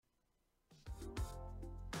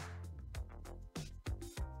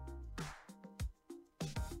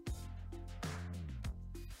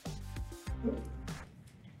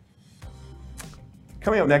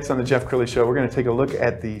Coming up next on the Jeff Crilley Show, we're going to take a look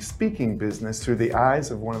at the speaking business through the eyes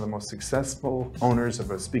of one of the most successful owners of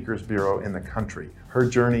a speakers bureau in the country. Her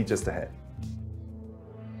journey just ahead.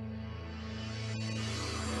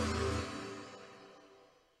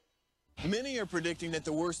 Many are predicting that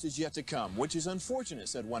the worst is yet to come, which is unfortunate,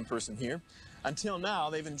 said one person here. Until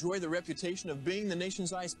now, they've enjoyed the reputation of being the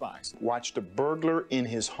nation's icebox. Watched a burglar in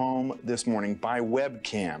his home this morning by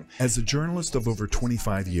webcam. As a journalist of over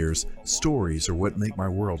 25 years, stories are what make my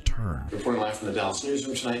world turn. Reporting live from the Dallas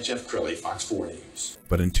newsroom tonight, Jeff Crilley, Fox 4 News.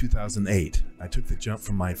 But in 2008, I took the jump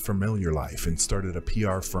from my familiar life and started a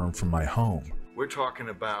PR firm from my home. We're talking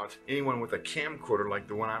about anyone with a camcorder like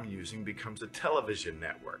the one I'm using becomes a television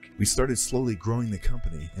network. We started slowly growing the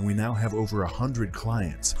company, and we now have over 100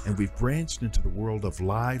 clients, and we've branched into the world of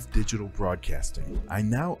live digital broadcasting. I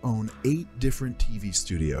now own 8 different TV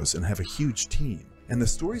studios and have a huge team. And the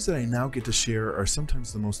stories that I now get to share are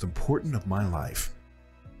sometimes the most important of my life.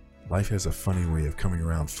 Life has a funny way of coming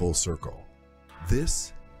around full circle.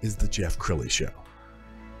 This is the Jeff Crilley Show.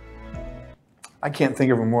 I can't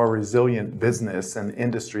think of a more resilient business and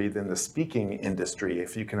industry than the speaking industry.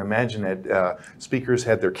 If you can imagine it, speakers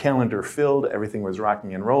had their calendar filled, everything was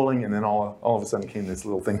rocking and rolling, and then all of a sudden came this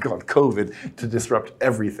little thing called COVID to disrupt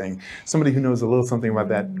everything. Somebody who knows a little something about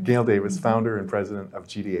that, Gail Davis, founder and president of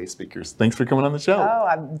GDA Speakers. Thanks for coming on the show. Oh,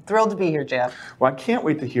 I'm thrilled to be here, Jeff. Well, I can't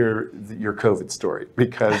wait to hear your COVID story,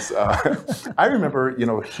 because I remember,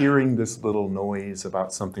 hearing this little noise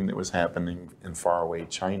about something that was happening in faraway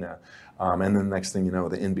China. And then the next thing you know,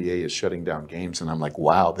 the NBA is shutting down games, and I'm like,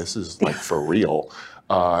 wow, this is like for real.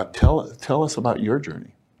 Tell us about your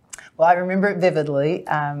journey. Well, I remember it vividly.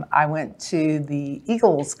 I went to the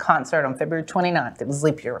Eagles concert on February 29th. It was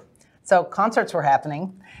leap year. So concerts were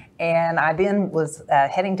happening, and I then was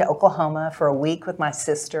heading to Oklahoma for a week with my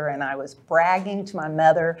sister, and I was bragging to my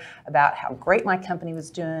mother about how great my company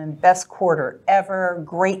was doing, best quarter ever,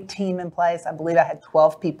 great team in place. I believe I had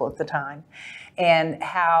 12 people at the time. And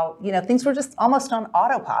how, things were just almost on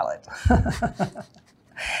autopilot.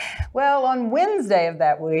 Well, on Wednesday of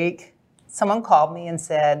that week, someone called me and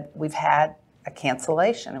said, we've had a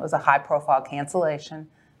cancellation. It was a high-profile cancellation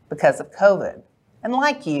because of COVID. And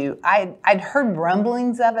like you, I'd heard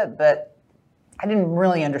rumblings of it, but I didn't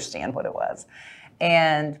really understand what it was.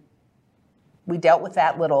 And we dealt with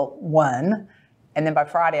that little one. And then by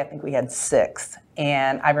Friday, I think we had 6.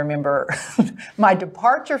 And I remember my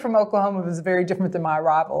departure from Oklahoma was very different than my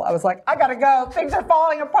arrival. I was like, I gotta go, things are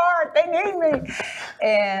falling apart, they need me.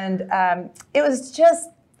 And it was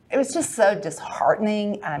just so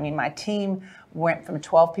disheartening. I mean, my team went from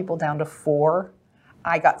 12 people down to 4.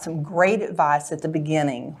 I got some great advice at the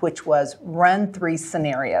beginning, which was run 3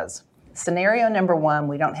 scenarios. Scenario number 1,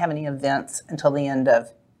 we don't have any events until the end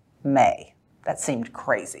of May. That seemed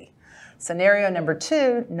crazy. Scenario number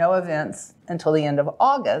 2, no events until the end of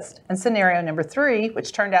August. And scenario number 3,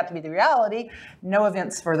 which turned out to be the reality, no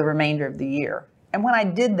events for the remainder of the year. And when I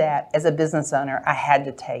did that as a business owner, I had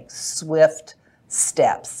to take swift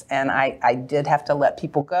steps. And I did have to let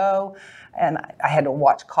people go. And I had to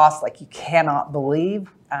watch costs like you cannot believe.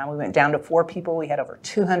 We went down to 4 people. We had over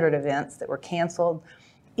 200 events that were canceled.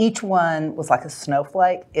 Each one was like a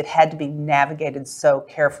snowflake. It had to be navigated so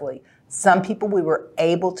carefully. Some people, we were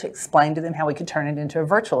able to explain to them how we could turn it into a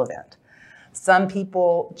virtual event. Some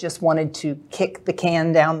people just wanted to kick the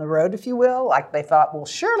can down the road, if you will. Like they thought, well,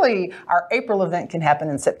 surely our April event can happen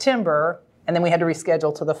in September. And then we had to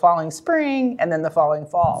reschedule to the following spring and then the following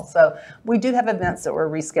fall. So we do have events that were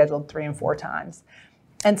rescheduled 3 and 4 times.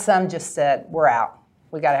 And some just said, we're out.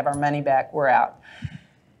 We got to have our money back. We're out.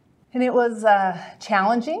 And it was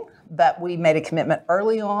challenging. But we made a commitment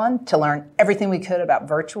early on to learn everything we could about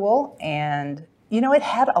virtual. And, it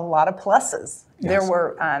had a lot of pluses. Yes. There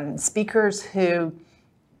were speakers who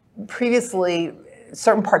previously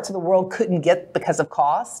certain parts of the world couldn't get because of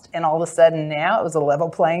cost. And all of a sudden now it was a level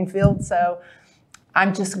playing field. So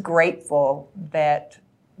I'm just grateful that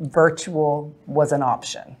virtual was an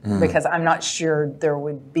option because I'm not sure there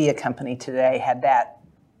would be a company today had that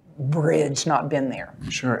bridge not been there.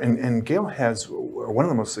 Sure, and Gail has one of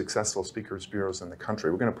the most successful speakers bureaus in the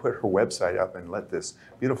country. We're going to put her website up and let this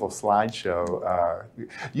beautiful slideshow.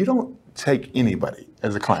 You don't take anybody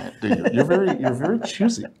as a client, do you? You're very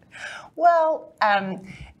choosy. Well,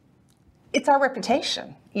 it's our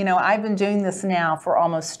reputation. I've been doing this now for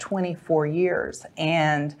almost 24 years,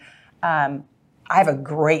 and I have a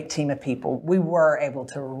great team of people. We were able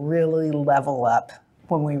to really level up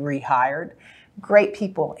when we rehired. Great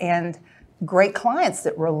people and great clients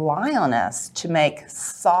that rely on us to make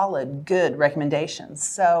solid, good recommendations.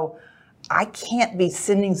 So I can't be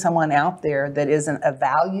sending someone out there that isn't a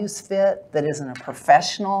values fit, that isn't a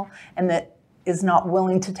professional, and that is not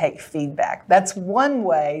willing to take feedback. That's one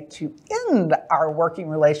way to end our working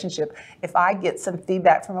relationship. If I get some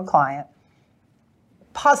feedback from a client,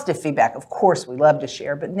 positive feedback, of course, we love to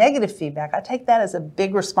share, but negative feedback, I take that as a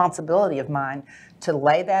big responsibility of mine to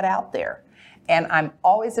lay that out there. And I'm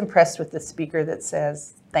always impressed with the speaker that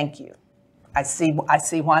says, thank you. I see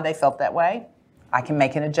why they felt that way. I can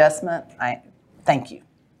make an adjustment. Thank you.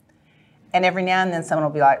 And every now and then someone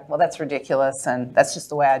will be like, well, that's ridiculous, and that's just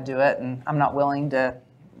the way I do it, and I'm not willing to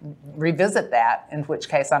revisit that, in which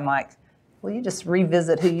case I'm like, well, you just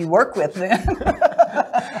revisit who you work with then.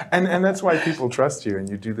 And that's why people trust you, and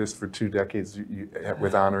you do this for 2 decades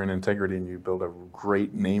with honor and integrity, and you build a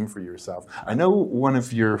great name for yourself. I know one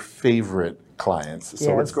of your favorite clients,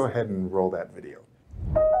 so let's go ahead and roll that video.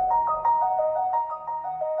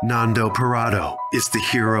 Nando Parado is the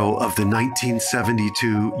hero of the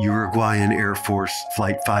 1972 Uruguayan Air Force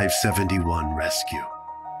Flight 571 rescue.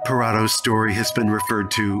 Parado's story has been referred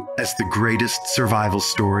to as the greatest survival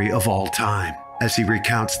story of all time, as he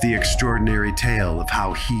recounts the extraordinary tale of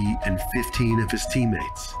how he and 15 of his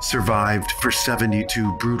teammates survived for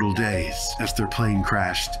 72 brutal days as their plane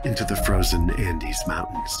crashed into the frozen Andes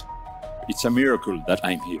Mountains. It's a miracle that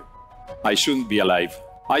I'm here. I shouldn't be alive.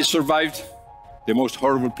 I survived the most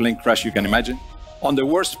horrible plane crash you can imagine, on the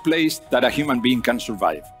worst place that a human being can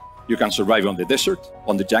survive. You can survive on the desert,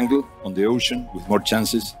 on the jungle, on the ocean, with more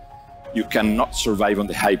chances. You cannot survive on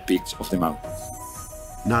the high peaks of the mountain.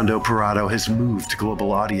 Nando Parado has moved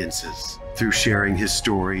global audiences through sharing his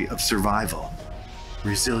story of survival,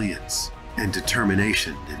 resilience, and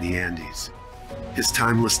determination in the Andes. His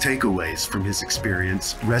timeless takeaways from his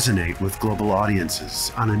experience resonate with global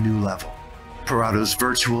audiences on a new level. Parado's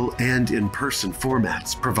virtual and in-person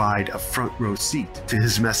formats provide a front-row seat to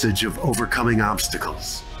his message of overcoming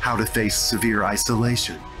obstacles, how to face severe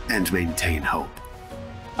isolation, and maintain hope.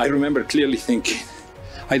 I remember clearly thinking,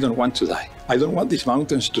 I don't want to die. I don't want these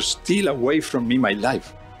mountains to steal away from me my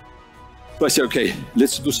life. So I said, okay,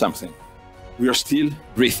 let's do something. We are still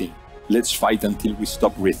breathing. Let's fight until we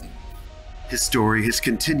stop breathing. His story has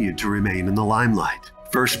continued to remain in the limelight,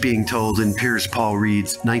 first being told in Piers Paul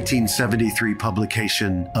Reed's 1973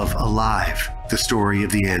 publication of Alive, the story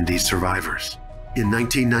of the Andes survivors. In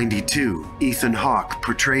 1992, Ethan Hawke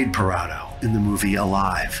portrayed Parado in the movie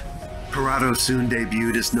Alive. Parado soon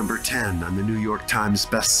debuted as number 10 on the New York Times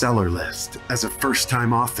bestseller list as a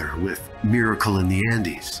first-time author with Miracle in the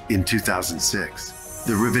Andes in 2006.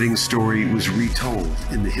 The riveting story was retold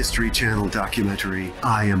in the History Channel documentary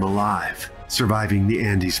I Am Alive, Surviving the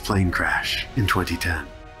Andes Plane Crash in 2010.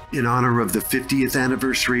 In honor of the 50th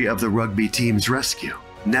anniversary of the rugby team's rescue,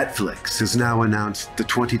 Netflix has now announced the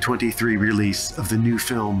 2023 release of the new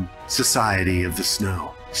film Society of the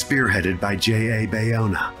Snow, spearheaded by J.A.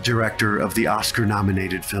 Bayona, director of the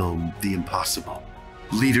Oscar-nominated film The Impossible.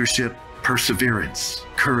 Leadership, perseverance,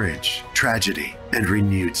 courage, tragedy, and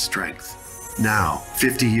renewed strength. Now,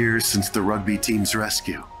 50 years since the rugby team's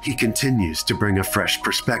rescue, he continues to bring a fresh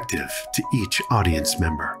perspective to each audience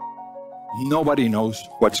member. Nobody knows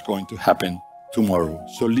what's going to happen tomorrow.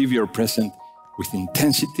 So live your present with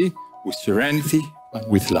intensity, with serenity, and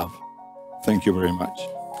with love. Thank you very much.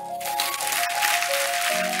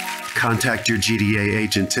 Contact your GDA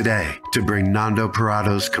agent today to bring Nando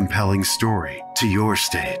Parado's compelling story to your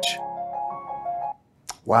stage.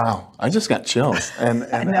 Wow, I just got chills. And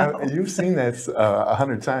you've seen that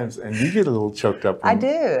 100 times, and you get a little choked up. I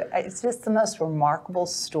do. It's just the most remarkable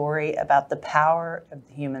story about the power of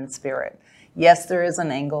the human spirit. Yes, there is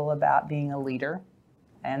an angle about being a leader,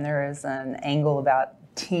 and there is an angle about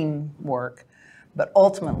teamwork, but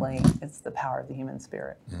ultimately, it's the power of the human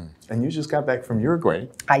spirit. And you just got back from Uruguay.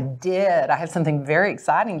 I did. I have something very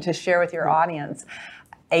exciting to share with your audience.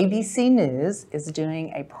 ABC News is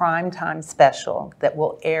doing a primetime special that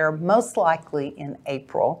will air most likely in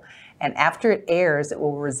April. And after it airs, it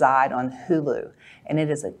will reside on Hulu. And it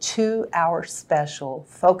is a 2-hour special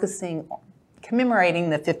focusing on commemorating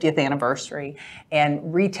the 50th anniversary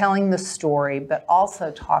and retelling the story, but also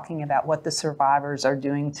talking about what the survivors are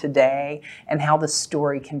doing today and how the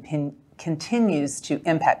story continues to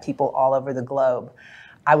impact people all over the globe.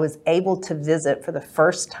 I was able to visit for the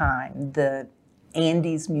first time the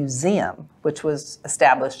Andes Museum, which was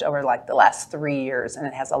established over like the last 3 years, and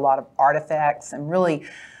it has a lot of artifacts and really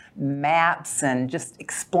maps and just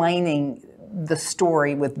explaining the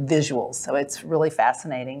story with visuals. So it's really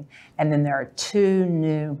fascinating. And then there are 2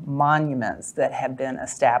 new monuments that have been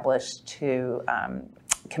established to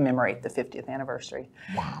commemorate the 50th anniversary.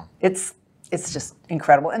 Wow. It's it's just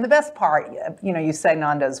incredible. And the best part, you know, you say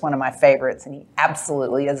Nando is one of my favorites, and he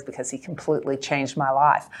absolutely is, because he completely changed my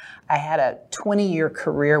life. I had a 20-year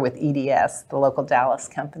career with EDS, the local Dallas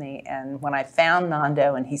company, and when I found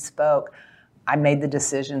Nando and he spoke, I made the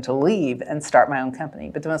decision to leave and start my own company.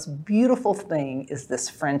 But the most beautiful thing is this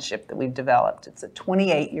friendship that we've developed. It's a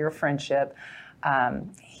 28-year friendship.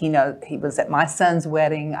 He was at my son's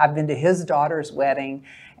wedding. I've been to his daughter's wedding.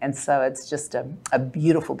 And so it's just a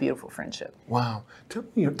beautiful, beautiful friendship. Wow. Tell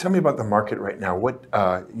me about the market right now. What,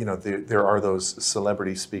 there are those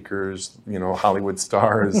celebrity speakers, you know, Hollywood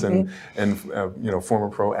stars and former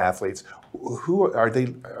pro athletes. Who are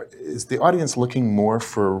they? Is the audience looking more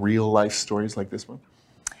for real life stories like this one?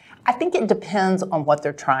 I think it depends on what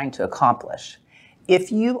they're trying to accomplish. If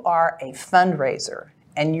you are a fundraiser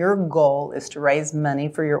and your goal is to raise money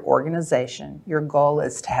for your organization, your goal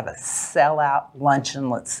is to have a sellout luncheon,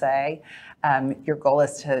 let's say, your goal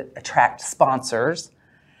is to attract sponsors,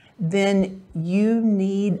 then you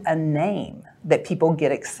need a name that people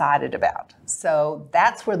get excited about. So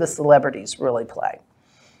that's where the celebrities really play.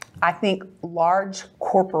 I think large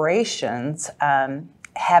corporations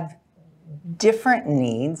have different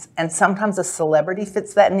needs, and sometimes a celebrity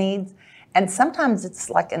fits that need, and sometimes it's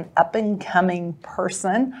like an up-and-coming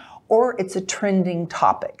person, or it's a trending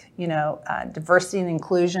topic. You know, diversity and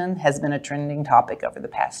inclusion has been a trending topic over the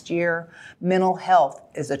past year. Mental health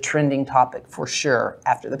is a trending topic for sure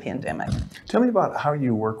after the pandemic. Tell me about how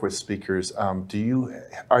you work with speakers.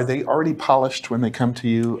 Are they already polished when they come to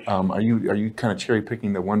you? Are you kind of cherry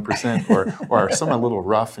picking the 1%, or are some a little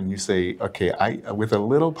rough and you say, okay, with a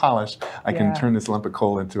little polish, I can turn this lump of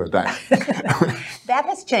coal into a dime? That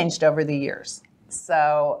has changed over the years.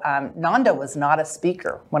 So Nando was not a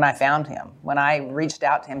speaker when I found him. When I reached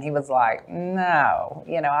out to him, he was like, no,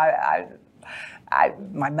 you know,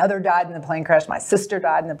 my mother died in the plane crash, my sister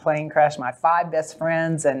died in the plane crash, my 5 best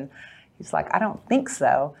friends, and he's like, I don't think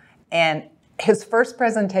so. And his first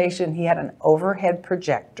presentation, he had an overhead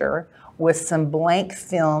projector with some blank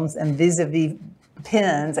films and vis-a-vis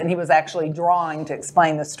pens, and he was actually drawing to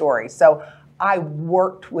explain the story. So I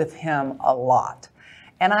worked with him a lot.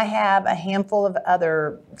 And I have a handful of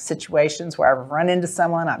other situations where I've run into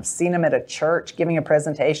someone, I've seen them at a church giving a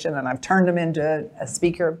presentation, and I've turned them into a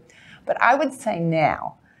speaker. But I would say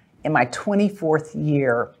now, in my 24th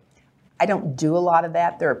year, I don't do a lot of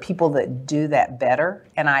that. There are people that do that better,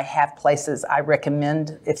 and I have places I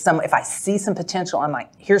recommend. If I see some potential, I'm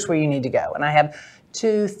like, here's where you need to go. And I have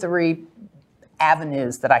 2, 3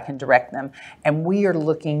 avenues that I can direct them. And we are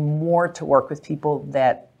looking more to work with people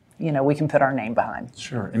that, you know, we can put our name behind.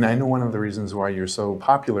 Sure. And I know one of the reasons why you're so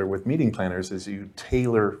popular with meeting planners is you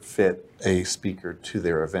tailor fit a speaker to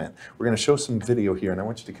their event. We're going to show some video here, and I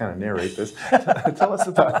want you to kind of narrate this. Tell us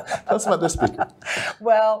about this speaker.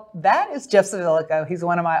 Well, that is Jeff Savilico. He's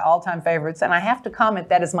one of my all-time favorites, and I have to comment,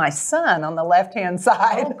 that is my son on the left-hand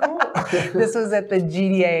side. Oh, cool. This was at the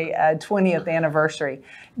GDA 20th anniversary.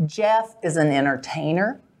 Jeff is an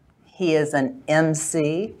entertainer. He is an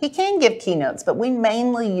MC. He can give keynotes, but we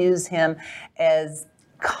mainly use him as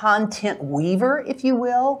content weaver, if you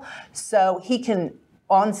will. So he can,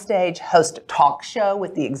 on stage, host a talk show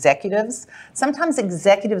with the executives. Sometimes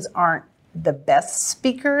executives aren't the best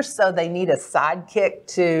speakers, so they need a sidekick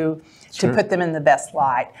to put them in the best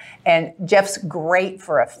light. And Jeff's great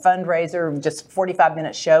for a fundraiser, just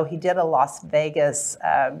 45-minute show. He did a Las Vegas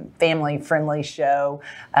family-friendly show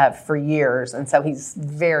for years, and so he's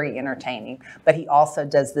very entertaining. But he also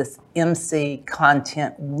does this MC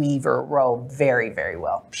content weaver role very, very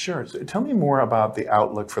well. Sure. So tell me more about the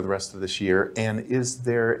outlook for the rest of this year, and is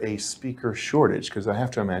there a speaker shortage? Because I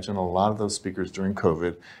have to imagine a lot of those speakers during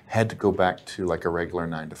COVID had to go back to like a regular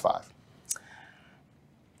 9 to 5.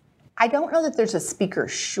 I don't know that there's a speaker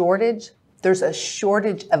shortage. There's a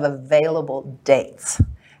shortage of available dates.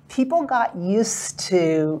 People got used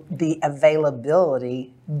to the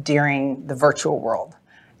availability during the virtual world.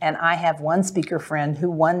 And I have one speaker friend who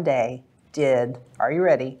one day did, are you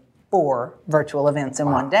ready, 4 virtual events in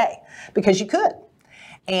one day, because you could.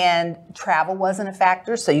 And travel wasn't a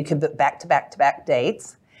factor, so you could book back-to-back-to-back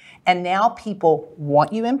dates. And now people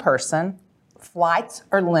want you in person. Flights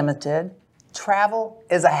are limited. Travel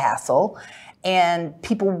is a hassle, and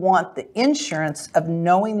people want the insurance of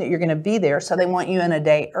knowing that you're going to be there, so they want you in a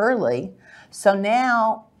day early. So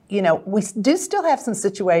now, you know, we do still have some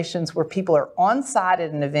situations where people are on site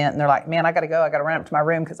at an event and they're like, man, I got to go. I got to run up to my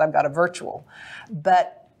room because I've got a virtual.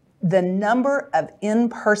 But the number of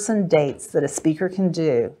in-person dates that a speaker can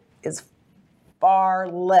do is far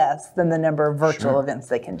less than the number of virtual events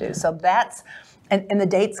they can do. So that's, and the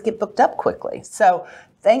dates get booked up quickly. So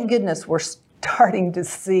thank goodness we're starting to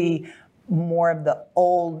see more of the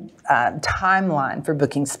old timeline for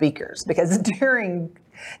booking speakers, because during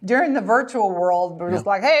the virtual world, it was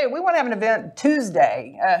like, hey, we want to have an event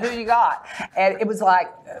Tuesday. Who you got? And it was like,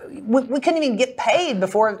 we couldn't even get paid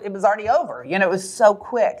before it was already over. You know, it was so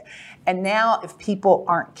quick. And now if people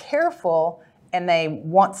aren't careful and they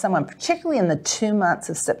want someone, particularly in the 2 months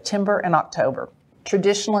of September and October,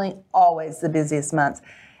 traditionally always the busiest months,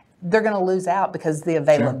 they're going to lose out because the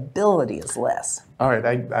availability is less. All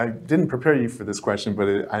right, I didn't prepare you for this question, but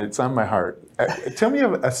it's on my heart. Tell me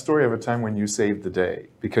a story of a time when you saved the day,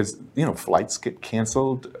 because, you know, flights get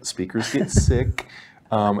canceled, speakers get sick.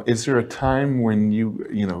 Is there a time when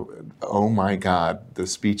you know, oh my God, the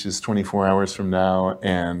speech is 24 hours from now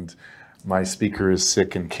and my speaker is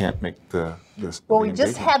sick and can't make the Well, we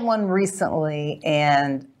just had one recently,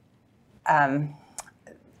 and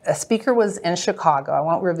a speaker was in Chicago, I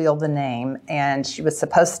won't reveal the name, and she was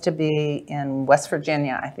supposed to be in West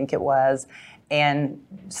Virginia, I think it was, and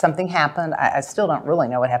something happened. I still don't really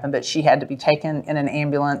know what happened, but she had to be taken in an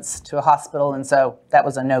ambulance to a hospital, and so that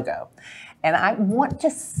was a no-go. And I want to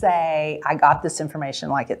say I got this information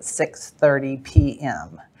like at 6:30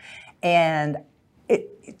 p.m. And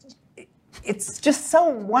it's just so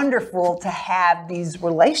wonderful to have these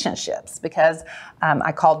relationships, because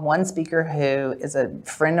I called one speaker who is a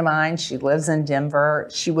friend of mine. She lives in Denver.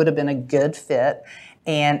 She would have been a good fit.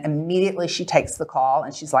 And immediately she takes the call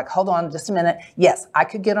and she's like, hold on just a minute. Yes, I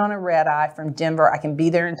could get on a red eye from Denver. I can be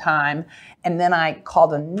there in time. And then I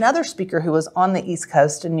called another speaker who was on the East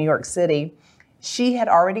Coast in New York City. She had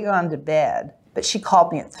already gone to bed, but she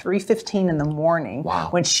called me at 3:15 in the morning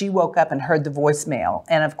when she woke up and heard the voicemail.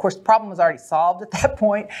 And of course, the problem was already solved at that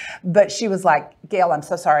point. But she was like, Gail, I'm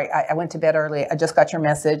so sorry. I went to bed early. I just got your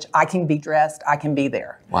message. I can be dressed. I can be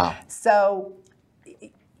there. Wow. So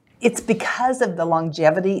it's because of the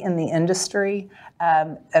longevity in the industry,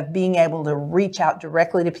 of being able to reach out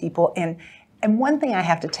directly to people. And one thing I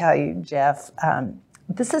have to tell you, Jeff,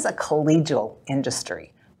 this is a collegial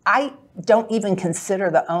industry. I don't even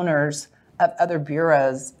consider the owners of other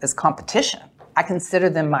bureaus as competition. I consider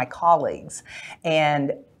them my colleagues.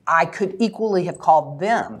 And I could equally have called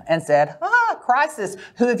them and said, crisis,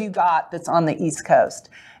 who have you got that's on the East Coast?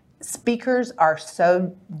 Speakers are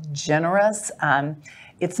so generous.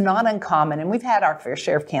 It's not uncommon, and we've had our fair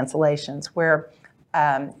share of cancellations where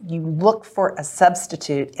you look for a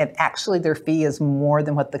substitute and actually their fee is more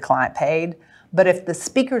than what the client paid. But if the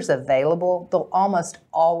speaker's available, they'll almost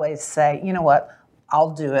always say, you know what,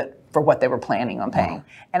 I'll do it for what they were planning on paying. Wow.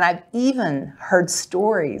 And I've even heard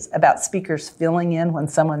stories about speakers filling in when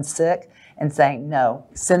someone's sick and saying, no,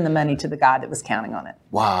 send the money to the guy that was counting on it.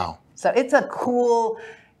 Wow. So it's a cool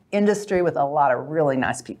industry with a lot of really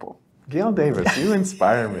nice people. Gail Davis, you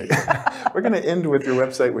inspire me. We're going to end with your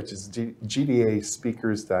website, which is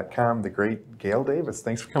GDASpeakers.com. The great Gail Davis.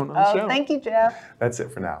 Thanks for coming on the show. Thank you, Jeff. That's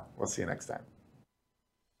it for now. We'll see you next time.